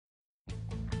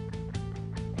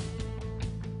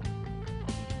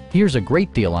Here's a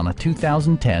great deal on a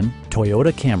 2010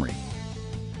 Toyota Camry.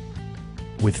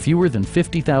 With fewer than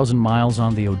 50,000 miles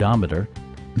on the odometer,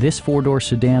 this four-door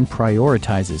sedan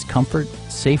prioritizes comfort,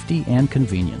 safety, and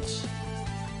convenience.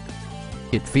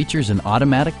 It features an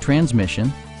automatic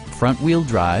transmission, front-wheel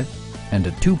drive, and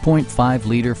a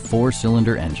 2.5-liter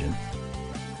four-cylinder engine.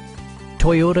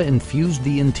 Toyota infused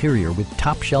the interior with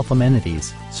top-shelf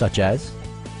amenities such as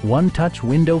one-touch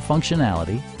window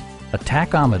functionality, a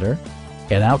tachometer,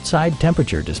 an outside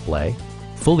temperature display,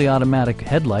 fully automatic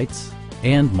headlights,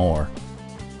 and more.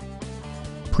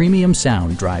 Premium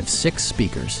sound drives 6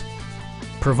 speakers,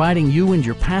 providing you and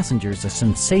your passengers a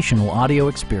sensational audio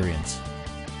experience.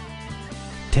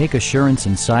 Take assurance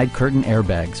in side curtain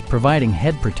airbags, providing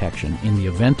head protection in the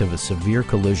event of a severe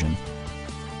collision.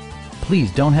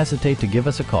 Please don't hesitate to give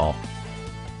us a call.